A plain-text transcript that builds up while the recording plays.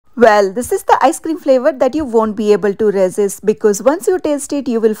Well, this is the ice cream flavor that you won't be able to resist because once you taste it,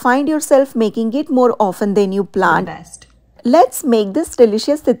 you will find yourself making it more often than you planned. Best. Let's make this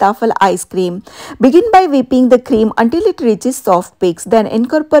delicious Sitafal ice cream. Begin by whipping the cream until it reaches soft peaks, then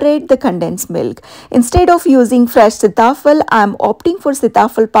incorporate the condensed milk. Instead of using fresh Sitafal, I am opting for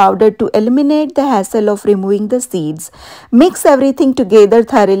Sitafal powder to eliminate the hassle of removing the seeds. Mix everything together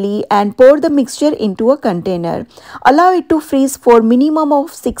thoroughly and pour the mixture into a container. Allow it to freeze for minimum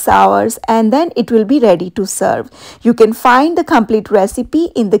of 6 hours and then it will be ready to serve. You can find the complete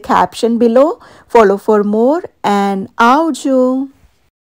recipe in the caption below. Follow for more and audio.